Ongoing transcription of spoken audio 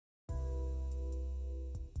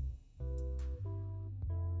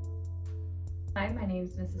Hi, my name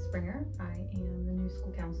is Mrs. Springer. I am the new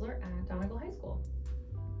school counselor at Donegal High School.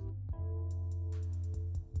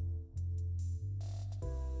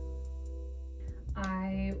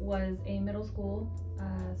 I was a middle school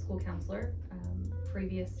school counselor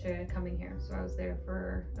previous to coming here, so I was there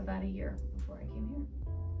for about a year before I came here.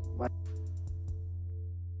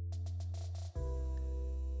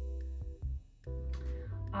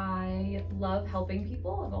 I love helping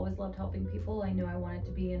people. I've always loved helping people. I knew I wanted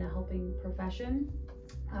to be in a helping profession.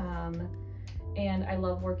 And I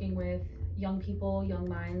love working with young people, young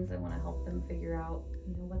minds. I want to help them figure out,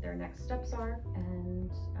 what their next steps are and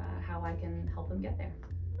how I can help them get there.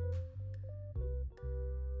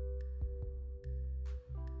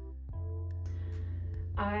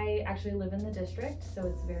 I actually live in the district, so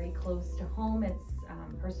it's very close to home. It's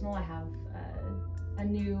personal. I have a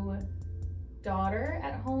new daughter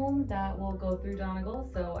at home that will go through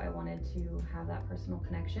Donegal, so I wanted to have that personal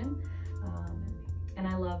connection. And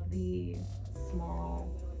I love the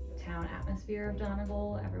small town atmosphere of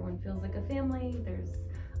Donegal. Everyone feels like a family. There's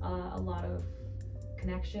a lot of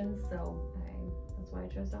connections, so that's why I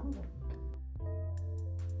chose Donegal.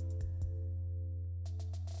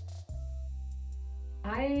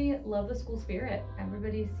 I love the school spirit.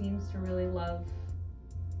 Everybody seems to really love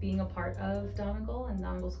being a part of Donegal and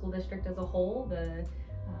Donegal School District as a whole. The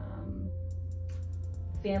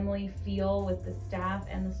family feel with the staff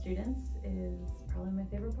and the students is probably my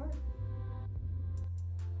favorite part.